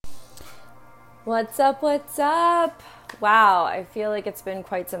What's up? What's up? Wow, I feel like it's been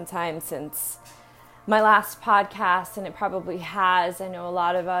quite some time since my last podcast, and it probably has. I know a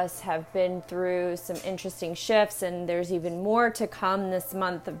lot of us have been through some interesting shifts, and there's even more to come this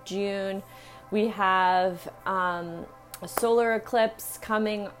month of June. We have a solar eclipse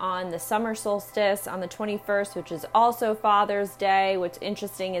coming on the summer solstice on the 21st, which is also Father's Day. What's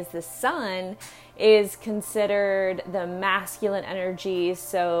interesting is the sun is considered the masculine energy,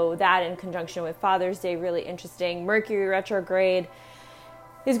 so that in conjunction with Father's Day, really interesting. Mercury retrograde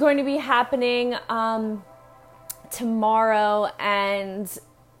is going to be happening tomorrow, and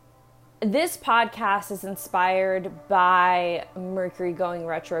this podcast is inspired by Mercury going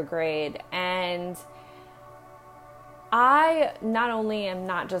retrograde. And I not only am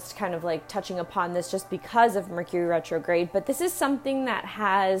not just kind of like touching upon this just because of Mercury retrograde, but this is something that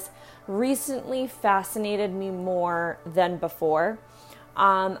has recently fascinated me more than before.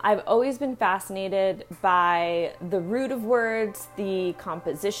 I've always been fascinated by the root of words, the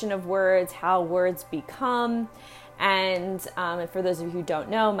composition of words, how words become. And for those of you who don't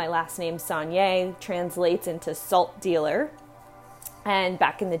know, my last name, Saunier, translates into salt dealer. And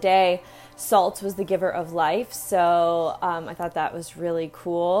back in the day, salt was the giver of life, so I thought that was really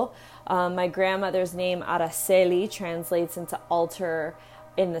cool. My grandmother's name, Araceli, translates into altar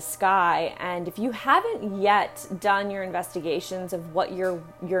in the sky. And if you haven't yet done your investigations of what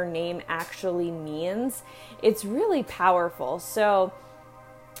your name actually means, it's really powerful. So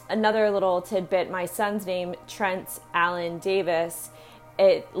another little tidbit, my son's name, Trent Allen Davis,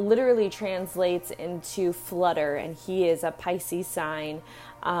 it literally translates into flutter, and he is a Pisces sign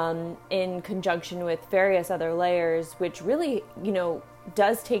in conjunction with various other layers, which really,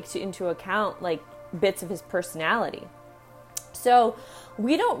 does take into account like bits of his personality. So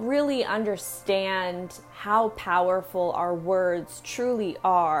we don't really understand how powerful our words truly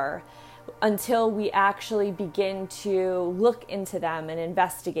are until we actually begin to look into them and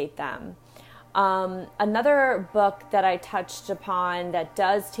investigate them. Another book that I touched upon that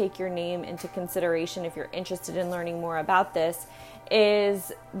does take your name into consideration, if you're interested in learning more about this,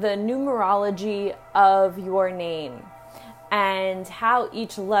 is the numerology of your name and how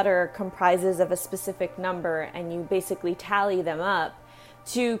each letter comprises of a specific number, and you basically tally them up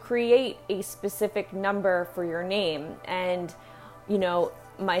to create a specific number for your name. And,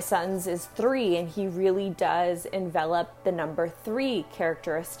 my son's is 3, and he really does envelop the number 3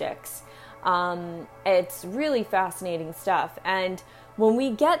 characteristics. It's really fascinating stuff. And when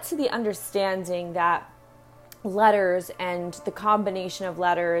we get to the understanding that letters and the combination of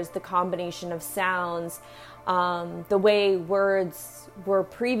letters, the combination of sounds, the way words were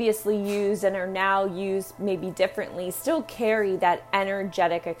previously used and are now used maybe differently, still carry that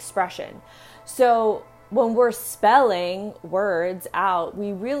energetic expression. So when we're spelling words out,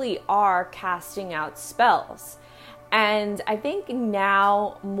 we really are casting out spells. And I think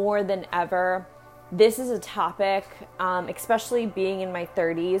now more than ever, this is a topic, especially being in my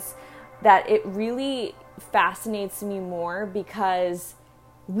 30s, that it really fascinates me more, because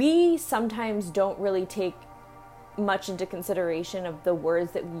we sometimes don't really take much into consideration of the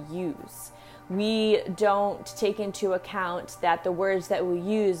words that we use. We don't take into account that the words that we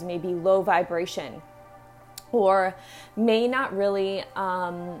use may be low vibration, or may not really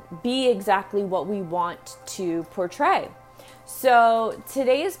be exactly what we want to portray. So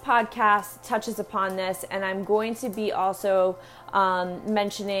today's podcast touches upon this, and I'm going to be also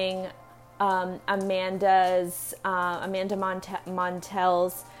mentioning Amanda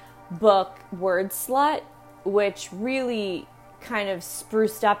Montell's book, Word Slut, which really kind of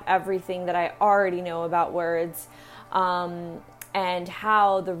spruced up everything that I already know about words, and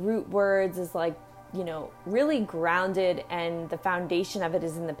how the root words is like, really grounded, and the foundation of it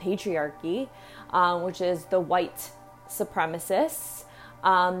is in the patriarchy, which is the white supremacists,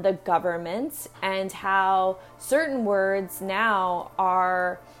 the government, and how certain words now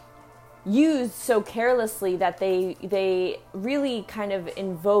are used so carelessly that they really kind of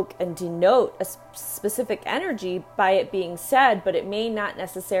invoke and denote a specific energy by it being said, but it may not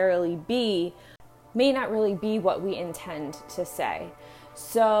really be what we intend to say.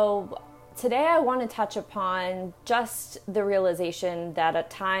 So today I want to touch upon just the realization that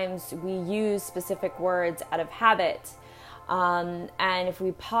at times we use specific words out of habit. And if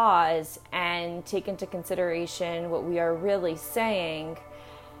we pause and take into consideration what we are really saying,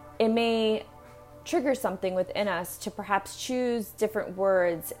 it may trigger something within us to perhaps choose different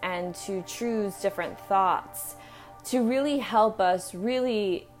words and to choose different thoughts to really help us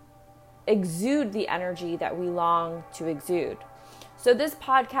really exude the energy that we long to exude. So this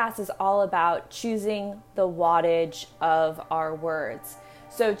podcast is all about choosing the wattage of our words.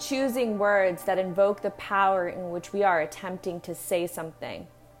 So choosing words that invoke the power in which we are attempting to say something.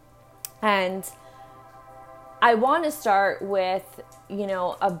 And I want to start with,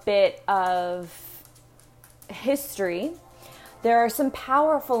 a bit of history. There are some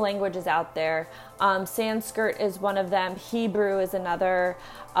powerful languages out there. Sanskrit is one of them. Hebrew is another.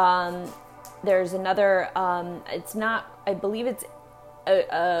 There's another, it's not, I believe it's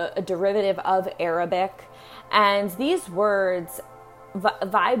a derivative of Arabic. And these words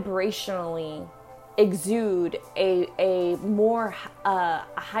vibrationally exude a more, a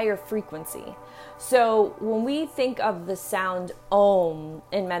higher frequency. So when we think of the sound Om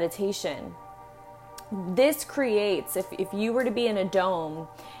in meditation, this creates, if you were to be in a dome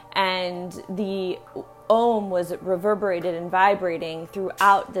and the Om was reverberated and vibrating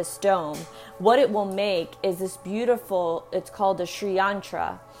throughout this dome, what it will make is this beautiful, it's called a Sri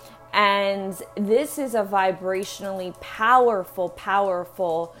Yantra. And this is a vibrationally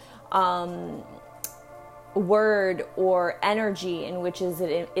powerful word or energy in which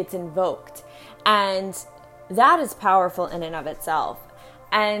it's invoked. And that is powerful in and of itself.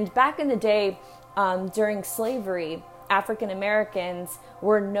 And back in the day, during slavery, African Americans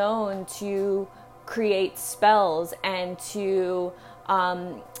were known to create spells and to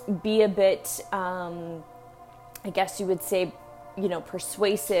be a bit, I guess you would say,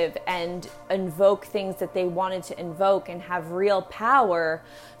 persuasive and invoke things that they wanted to invoke and have real power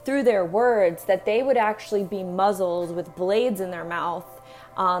through their words, that they would actually be muzzled with blades in their mouth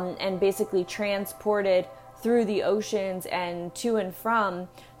and basically transported through the oceans and to and from,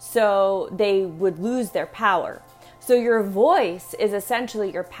 so they would lose their power. So your voice is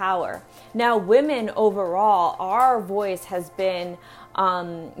essentially your power. Now, women overall, our voice has been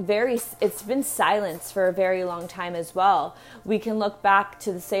it's been silenced for a very long time as well. We can look back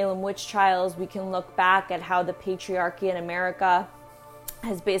to the Salem witch trials. We can look back at how the patriarchy in America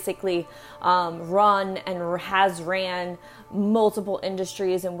has basically run and has ran multiple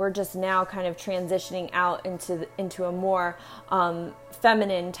industries, and we're just now kind of transitioning out into a more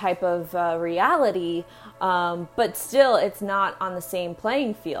feminine type of reality, but still it's not on the same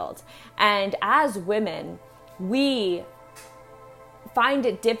playing field. And as women, we find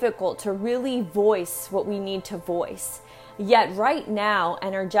it difficult to really voice what we need to voice. Yet right now,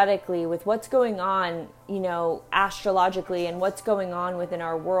 energetically, with what's going on, astrologically, and what's going on within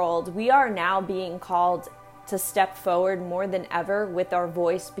our world, we are now being called to step forward more than ever with our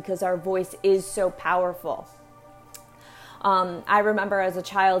voice, because our voice is so powerful. I remember as a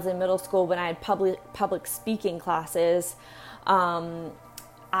child in middle school, when I had public speaking classes,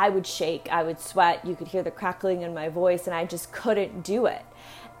 I would shake, I would sweat, you could hear the crackling in my voice, and I just couldn't do it.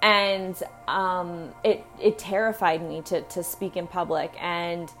 And it terrified me to speak in public.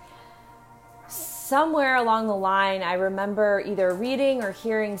 And somewhere along the line, I remember either reading or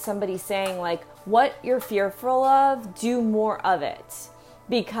hearing somebody saying, like, what you're fearful of, do more of it.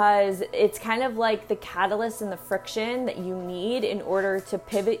 Because it's kind of like the catalyst and the friction that you need in order to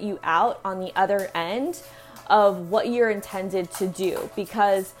pivot you out on the other end of what you're intended to do.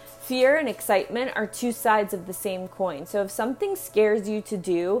 Because fear and excitement are two sides of the same coin. So if something scares you to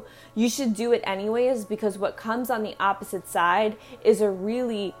do, you should do it anyways, because what comes on the opposite side is a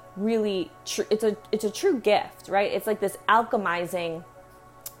really, really it's a true gift, right? It's like this alchemizing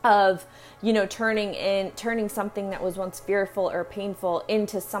of, turning something that was once fearful or painful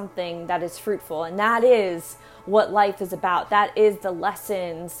into something that is fruitful. And that is what life is about. That is the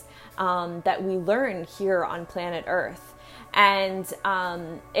lessons that we learn here on planet Earth. And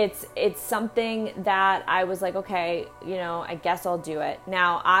it's something that I was like, okay, I guess I'll do it.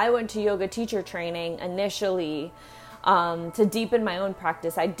 Now, I went to yoga teacher training initially to deepen my own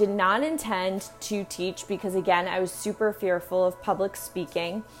practice. I did not intend to teach because, again, I was super fearful of public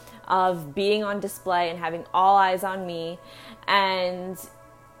speaking, of being on display and having all eyes on me. And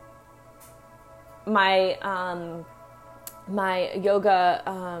my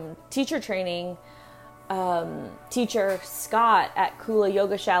yoga teacher training teacher, Scott, at Kula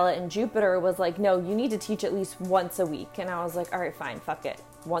Yogashala in Jupiter was like, no, you need to teach at least once a week. And I was like, all right, fine, fuck it.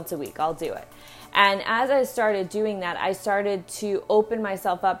 Once a week, I'll do it. And as I started doing that, I started to open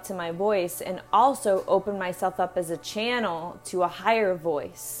myself up to my voice and also open myself up as a channel to a higher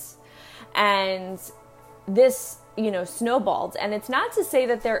voice. And this, snowballed. And it's not to say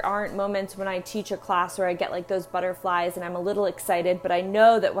that there aren't moments when I teach a class where I get like those butterflies and I'm a little excited, but I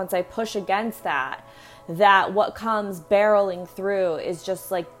know that once I push against that what comes barreling through is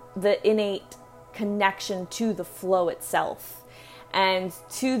just like the innate connection to the flow itself and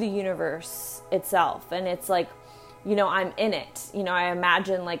to the universe itself. And it's like, I'm in it. I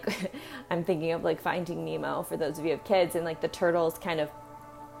imagine like, I'm thinking of like Finding Nemo for those of you who have kids, and like the turtles kind of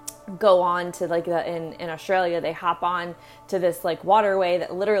go on to like in Australia, they hop on to this like waterway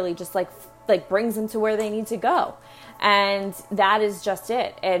that literally just like brings them to where they need to go. And that is just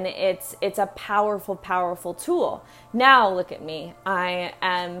it. And it's a powerful, powerful tool. Now look at me. I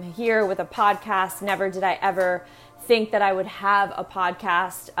am here with a podcast. Never did I ever think that I would have a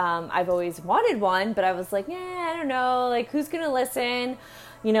podcast. I've always wanted one, but I was like, I don't know, like who's going to listen?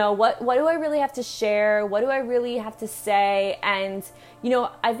 You know, what do I really have to share? What do I really have to say? And, you know,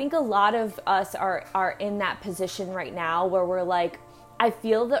 I think a lot of us are in that position right now where we're like, I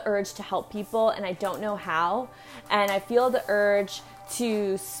feel the urge to help people and I don't know how. And I feel the urge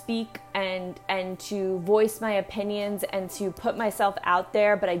to speak and to voice my opinions and to put myself out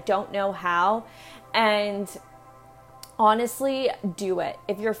there, but I don't know how. And honestly, do it.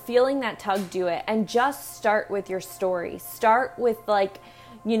 If you're feeling that tug, do it. And just start with your story. Start with like,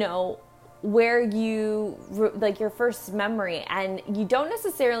 you know, where you, like your first memory, and you don't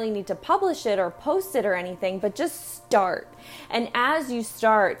necessarily need to publish it or post it or anything, but just start. And as you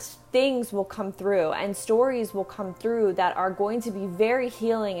start, things will come through and stories will come through that are going to be very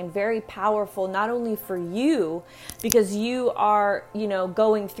healing and very powerful, not only for you, because you are, you know,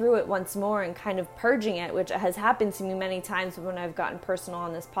 going through it once more and kind of purging it, which has happened to me many times when I've gotten personal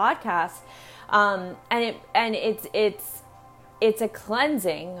on this podcast. It's a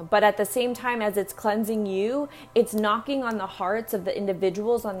cleansing, but at the same time as it's cleansing you, it's knocking on the hearts of the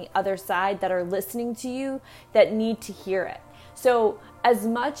individuals on the other side that are listening to you that need to hear it. So as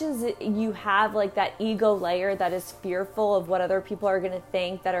much as you have like that ego layer that is fearful of what other people are going to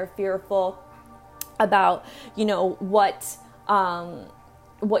think, that are fearful about, you know, what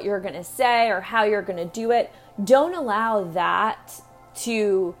you're going to say or how you're going to do it, don't allow that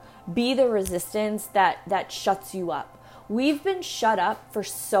to be the resistance that shuts you up. We've been shut up for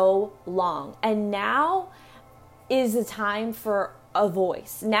so long, and now is the time for a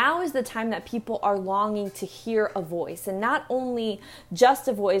voice. Now is the time that people are longing to hear a voice, and not only just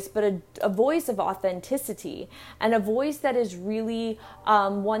a voice, but a voice of authenticity, and a voice that is really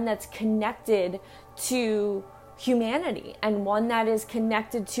one that's connected to humanity, and one that is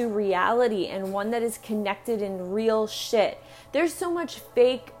connected to reality, and one that is connected in real shit. There's so much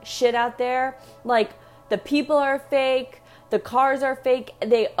fake shit out there. Like, the people are fake, the cars are fake,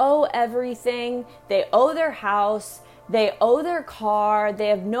 they owe everything, they owe their house, they owe their car, they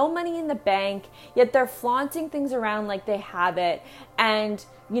have no money in the bank, yet they're flaunting things around like they have it. And,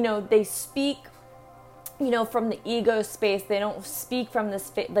 you know, they speak, you know, from the ego space. They don't speak from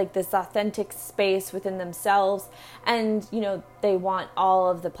this like this authentic space within themselves. And, you know, they want all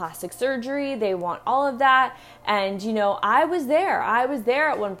of the plastic surgery. They want all of that. And, you know, I was there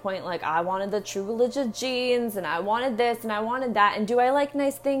at one point. Like, I wanted the True Religion jeans, and I wanted this and I wanted that. And do I like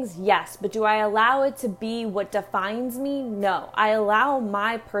nice things? Yes. But do I allow it to be what defines me? No. I allow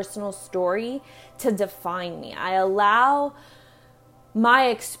my personal story to define me. I allow my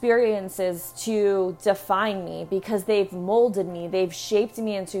experiences to define me because they've molded me, they've shaped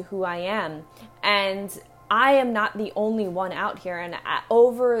me into who I am. And I am not the only one out here. And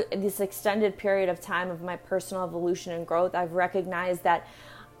over this extended period of time of my personal evolution and growth, I've recognized that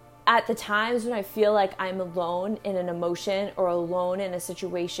at the times when I feel like I'm alone in an emotion, or alone in a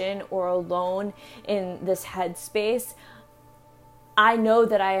situation, or alone in this headspace, I know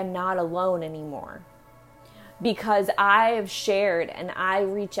that I am not alone anymore. Because I have shared and I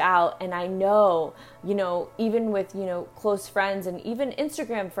reach out, and I know, you know, even with, you know, close friends and even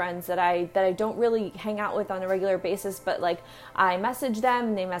Instagram friends that I don't really hang out with on a regular basis, but like I message them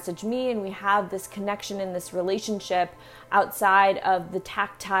and they message me, and we have this connection in this relationship outside of the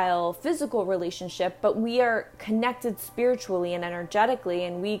tactile physical relationship, but we are connected spiritually and energetically,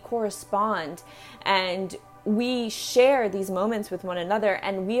 and we correspond, and we share these moments with one another,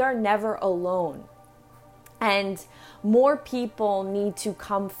 and we are never alone. And more people need to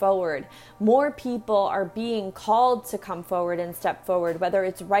come forward. More people are being called to come forward and step forward, whether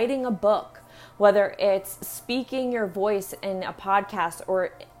it's writing a book, whether it's speaking your voice in a podcast,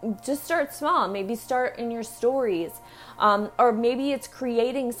 or just start small. Maybe start in your stories, or maybe it's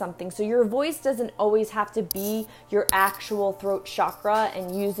creating something. So your voice doesn't always have to be your actual throat chakra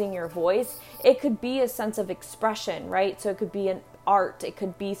and using your voice. It could be a sense of expression, right? So it could be an art, it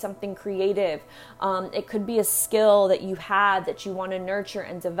could be something creative, it could be a skill that you have that you want to nurture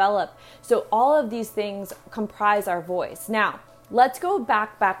and develop. So all of these things comprise our voice. Now, let's go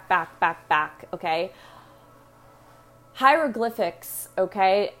back, okay? Hieroglyphics,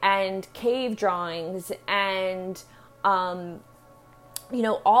 okay, and cave drawings, and you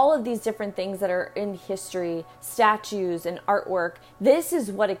know, all of these different things that are in history, statues and artwork. This is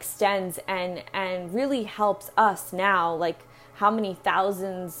what extends and really helps us now, like how many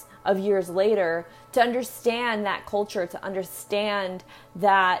thousands of years later to understand that culture, to understand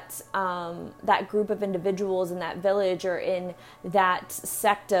that that group of individuals in that village or in that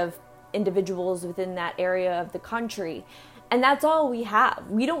sect of individuals within that area of the country. And that's all we have.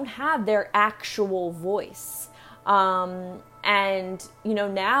 We don't have their actual voice. And you know,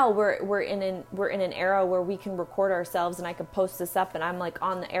 now we're in an era where we can record ourselves, and I could post this up, and I'm like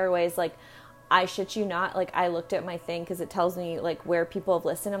on the airways, like, I shit you not, like I looked at my thing because it tells me like where people have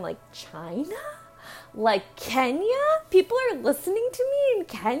listened. I'm like, China, like Kenya, people are listening to me in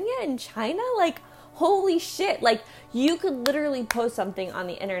Kenya and China, like holy shit. Like you could literally post something on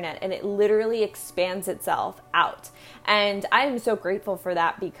the internet and it literally expands itself out. And I am so grateful for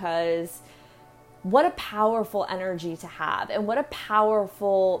that, because what a powerful energy to have, and what a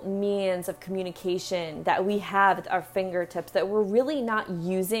powerful means of communication that we have at our fingertips that we're really not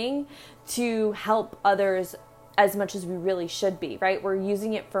using to help others as much as we really should be, right? We're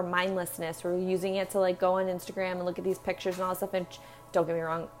using it for mindlessness. We're using it to like go on Instagram and look at these pictures and all that stuff. And don't get me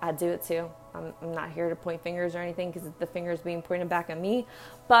wrong, I do it too. I'm not here to point fingers or anything, because the finger's being pointed back at me.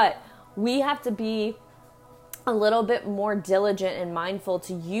 But we have to be a little bit more diligent and mindful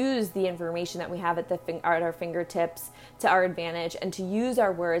to use the information that we have at our fingertips to our advantage, and to use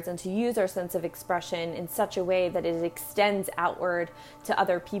our words and to use our sense of expression in such a way that it extends outward to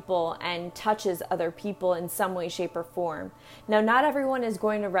other people and touches other people in some way, shape, or form. Now, not everyone is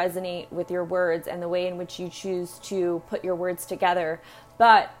going to resonate with your words and the way in which you choose to put your words together,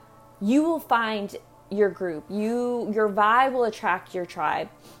 but you will find your group. Your vibe will attract your tribe.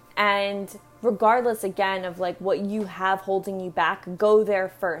 And regardless, again, of like what you have holding you back, go there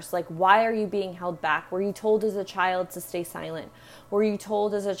first. Like, why are you being held back? Were you told as a child to stay silent? Were you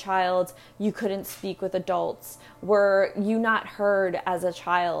told as a child you couldn't speak with adults? Were you not heard as a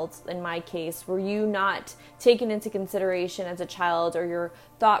child, in my case? Were you not taken into consideration as a child, or your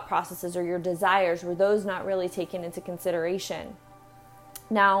thought processes or your desires, were those not really taken into consideration?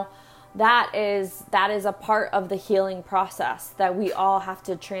 Now, that is a part of the healing process that we all have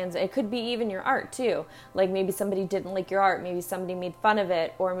to it could be even your art too. Like maybe somebody didn't like your art, maybe somebody made fun of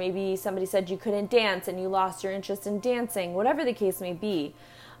it, or maybe somebody said you couldn't dance and you lost your interest in dancing, whatever the case may be.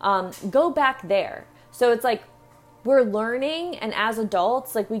 Go back there. So it's like we're learning, and as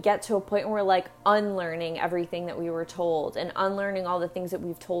adults, like we get to a point where we're like unlearning everything that we were told, and unlearning all the things that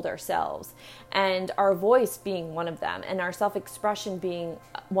we've told ourselves, and our voice being one of them, and our self-expression being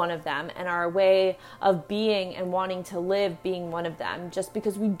one of them, and our way of being and wanting to live being one of them. Just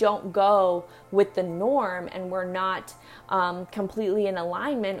because we don't go with the norm and we're not completely in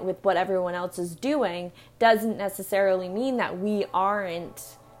alignment with what everyone else is doing doesn't necessarily mean that we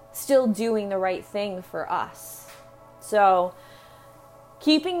aren't still doing the right thing for us. So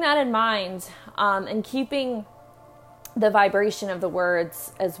keeping that in mind, and keeping the vibration of the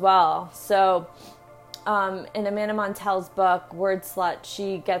words as well. So in Amanda Montell's book, Word Slut,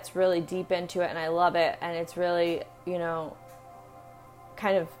 she gets really deep into it, and I love it. And it's really, you know,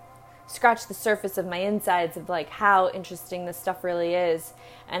 kind of scratch the surface of my insides of like how interesting this stuff really is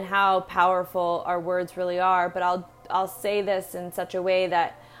and how powerful our words really are. But I'll say this in such a way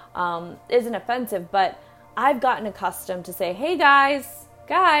that isn't offensive, but I've gotten accustomed to say, hey guys,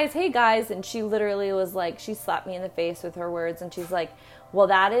 hey guys. And she literally was like, she slapped me in the face with her words. And she's like, well,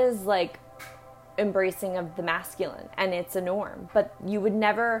 that is like embracing of the masculine, and it's a norm. But you would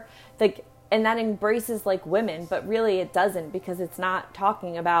never, like, and that embraces like women, but really it doesn't, because it's not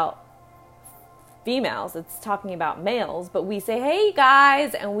talking about females, it's talking about males. But we say, hey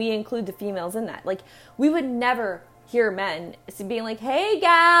guys, and we include the females in that. Like, we would never hear men being like, hey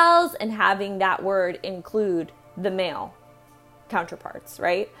gals, and having that word include the male counterparts,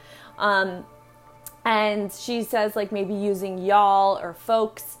 right? And she says like maybe using y'all or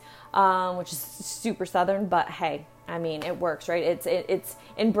folks, which is super Southern, but hey, I mean, it works, right? It's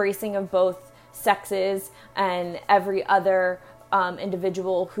embracing of both sexes and every other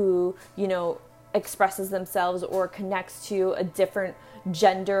individual who, you know, expresses themselves or connects to a different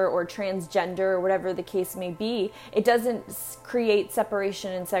gender or transgender or whatever the case may be. It doesn't create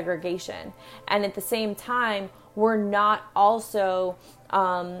separation and segregation. And at the same time, we're not also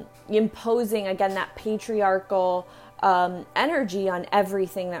imposing, again, that patriarchal energy on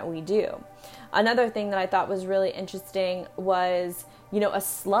everything that we do. Another thing that I thought was really interesting was, you know, a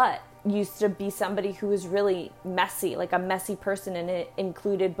slut used to be somebody who was really messy, like a messy person, and it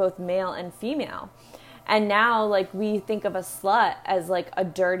included both male and female. And now, like, we think of a slut as like a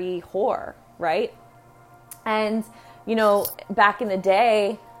dirty whore, right? And, you know, back in the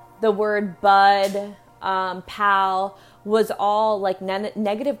day, the word bud, pal was all like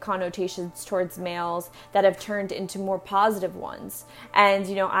negative connotations towards males that have turned into more positive ones. And,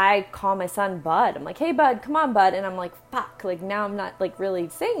 you know, I call my son Bud. I'm like, hey, Bud, come on, Bud. And I'm like, fuck, like now I'm not like really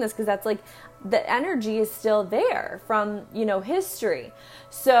saying this because that's like the energy is still there from, you know, history.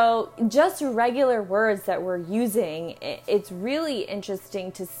 So just regular words that we're using, it's really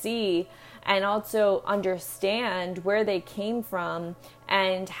interesting to see and also understand where they came from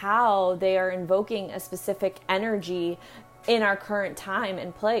and how they are invoking a specific energy in our current time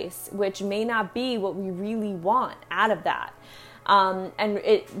and place, which may not be what we really want out of that. And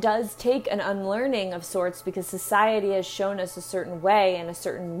it does take an unlearning of sorts because society has shown us a certain way and a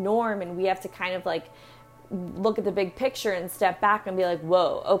certain norm, and we have to kind of like look at the big picture and step back and be like,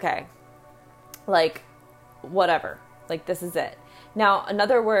 whoa, okay, like whatever, like this is it. Now,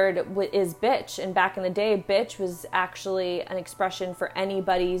 another word is bitch, and back in the day, bitch was actually an expression for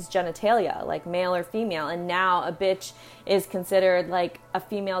anybody's genitalia, like male or female, and now a bitch is considered like a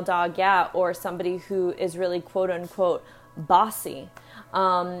female dog, yeah, or somebody who is really quote-unquote bossy.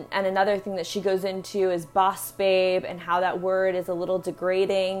 And another thing that she goes into is boss babe and how that word is a little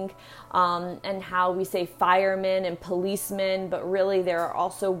degrading, and how we say firemen and policemen, but really there are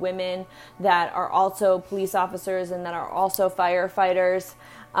also women that are also police officers and that are also firefighters.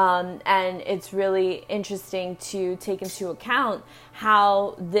 And it's really interesting to take into account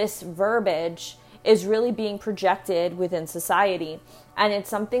how this verbiage is really being projected within society. And it's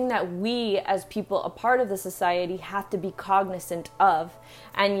something that we, as people, a part of the society, have to be cognizant of.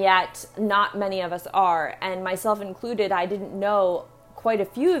 And yet, not many of us are. And myself included, I didn't know quite a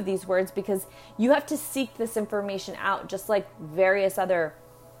few of these words because you have to seek this information out, just like various other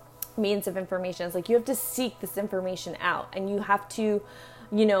means of information. It's like you have to seek this information out. And you have to,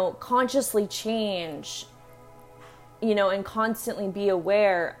 you know, consciously change, you know, and constantly be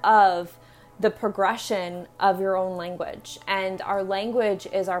aware of the progression of your own language. And our language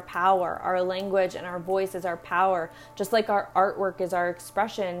is our power. Our language and our voice is our power. Just like our artwork is our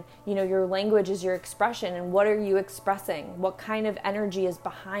expression, you know, your language is your expression. And what are you expressing? What kind of energy is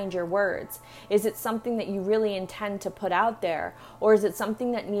behind your words? Is it something that you really intend to put out there? Or is it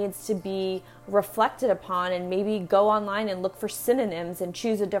something that needs to be reflected upon, and maybe go online and look for synonyms and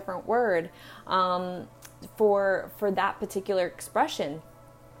choose a different word for that particular expression?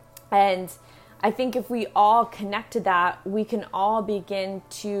 And I think if we all connect to that, we can all begin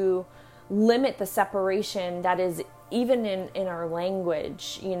to limit the separation that is even in our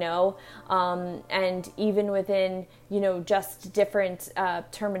language, you know, and even within, you know, just different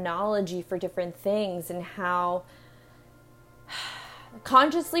terminology for different things, and how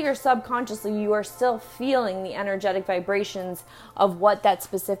consciously or subconsciously you are still feeling the energetic vibrations of what that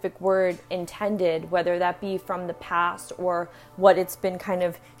specific word intended, whether that be from the past or what it's been kind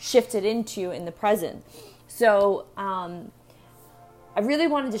of shifted into in the present. So I really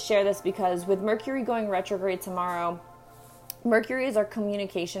wanted to share this because with Mercury going retrograde tomorrow, Mercury is our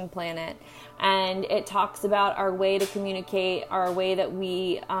communication planet, and it talks about our way to communicate, our way that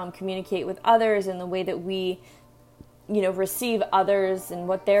we communicate with others, and the way that we, you know, receive others and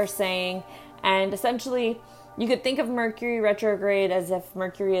what they're saying. And essentially, you could think of Mercury retrograde as if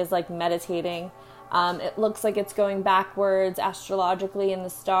Mercury is like meditating. It looks like it's going backwards astrologically in the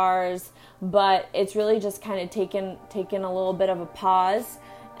stars, but it's really just kind of taken a little bit of a pause,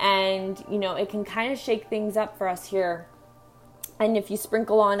 and, you know, it can kind of shake things up for us here. And if you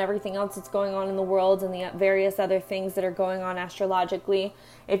sprinkle on everything else that's going on in the world and the various other things that are going on astrologically,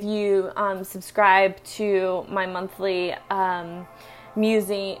 if you subscribe to my monthly muse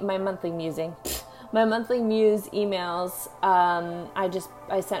emails,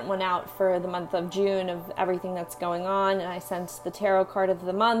 I sent one out for the month of June of everything that's going on, and I sent the tarot card of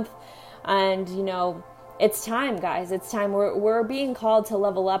the month. And, you know, it's time, guys. It's time. We're being called to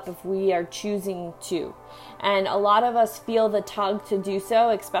level up if we are choosing to. And a lot of us feel the tug to do so,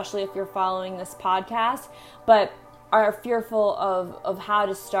 especially if you're following this podcast, but are fearful of how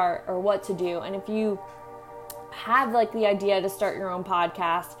to start or what to do. And if you have like the idea to start your own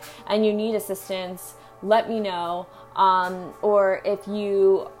podcast and you need assistance, let me know. Or if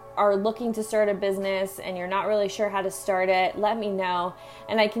you are looking to start a business and you're not really sure how to start it, let me know,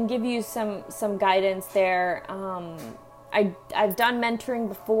 and I can give you some guidance there. I've done mentoring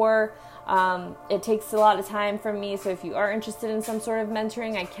before. It takes a lot of time from me, so if you are interested in some sort of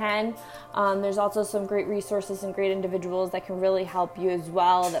mentoring, I can. There's also some great resources and great individuals that can really help you as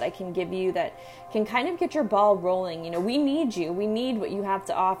well, that I can give you, that can kind of get your ball rolling. You know, we need you. We need what you have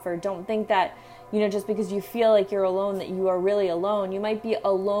to offer. Don't think that, just because you feel like you're alone, that you are really alone. You might be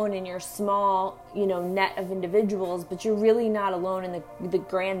alone in your small, net of individuals, but you're really not alone in the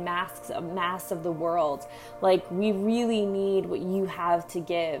grand mass of the world. Like, we really need what you have to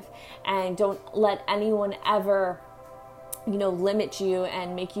give, and don't let anyone ever, limit you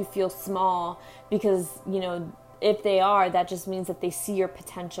and make you feel small, because, if they are, that just means that they see your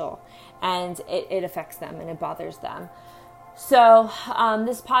potential, and it affects them and it bothers them. So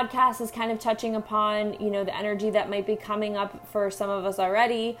this podcast is kind of touching upon, the energy that might be coming up for some of us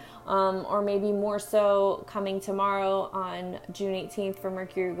already, or maybe more so coming tomorrow on June 18th for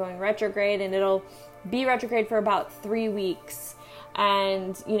Mercury going retrograde, and it'll be retrograde for about 3 weeks.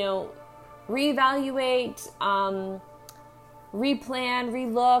 And, reevaluate, replan,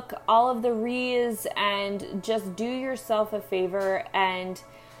 relook, all of the re's, and just do yourself a favor and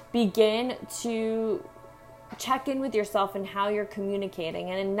begin to check in with yourself and how you're communicating,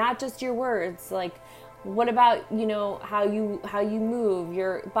 and not just your words. Like, what about, how you move,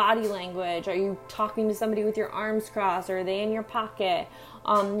 your body language? Are you talking to somebody with your arms crossed? Or are they in your pocket?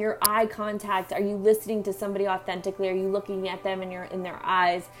 Your eye contact. Are you listening to somebody authentically? Are you looking at them in their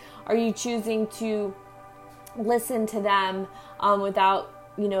eyes? Are you choosing to listen to them without,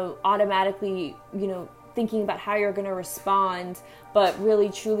 automatically, thinking about how you're going to respond, but really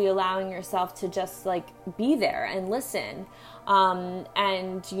truly allowing yourself to just be there and listen,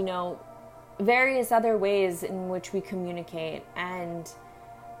 and various other ways in which we communicate. And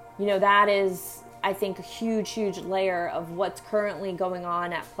that is, I think, a huge layer of what's currently going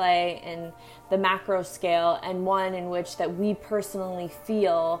on at play in the macro scale, and one in which that we personally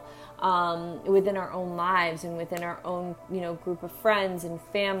feel within our own lives and within our own group of friends and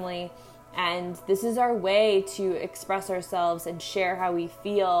family. And this is our way to express ourselves and share how we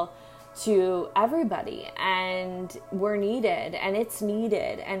feel to everybody. And we're needed, and it's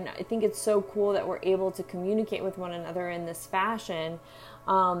needed. And I think it's so cool that we're able to communicate with one another in this fashion.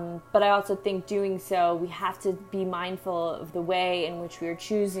 But I also think doing so, we have to be mindful of the way in which we are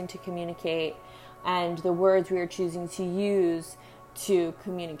choosing to communicate and the words we are choosing to use to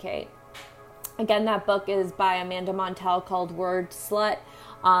communicate. Again, that book is by Amanda Montell called Word Slut.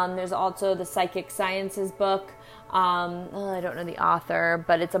 There's also the Psychic Sciences book. I don't know the author,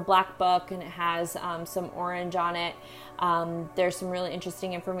 but it's a black book, and it has some orange on it. There's some really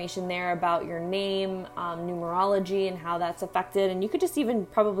interesting information there about your name, numerology, and how that's affected. And you could just even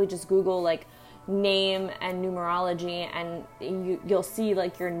probably just Google name and numerology, and you'll see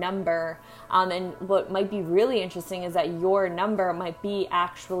your number. And what might be really interesting is that your number might be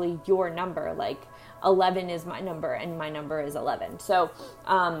actually your number. 11 is my number, and my number is 11. So,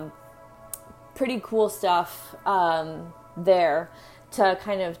 pretty cool stuff there to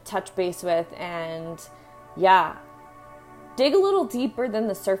kind of touch base with, and dig a little deeper than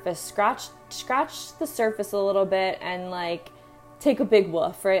the surface. Scratch the surface a little bit, and take a big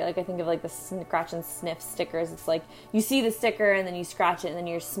woof, right? I think of the scratch and sniff stickers. It's you see the sticker, and then you scratch it, and then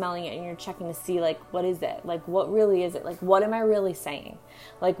you're smelling it, and you're checking to see what is it? What really is it? What am I really saying?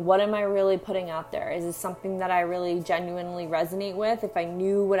 What am I really putting out there? Is this something that I really genuinely resonate with? If I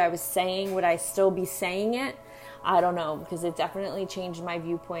knew what I was saying, would I still be saying it? I don't know, because it definitely changed my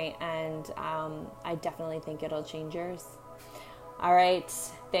viewpoint, and I definitely think it'll change yours. All right.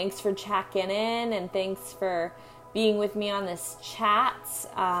 Thanks for checking in, and thanks for being with me on this chat.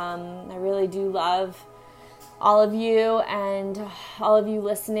 I really do love all of you and all of you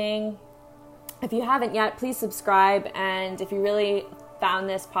listening. If you haven't yet, please subscribe. And if you really found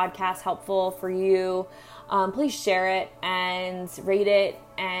this podcast helpful for you, please share it and rate it,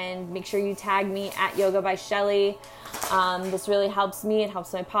 and make sure you tag me at Yoga by Shelly. This really helps me. It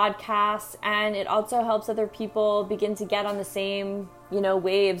helps my podcast, and it also helps other people begin to get on the same,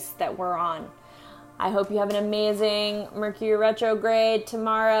 waves that we're on. I hope you have an amazing Mercury retrograde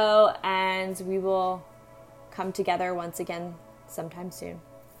tomorrow, and we will come together once again sometime soon.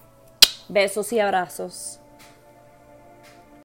 Besos y abrazos.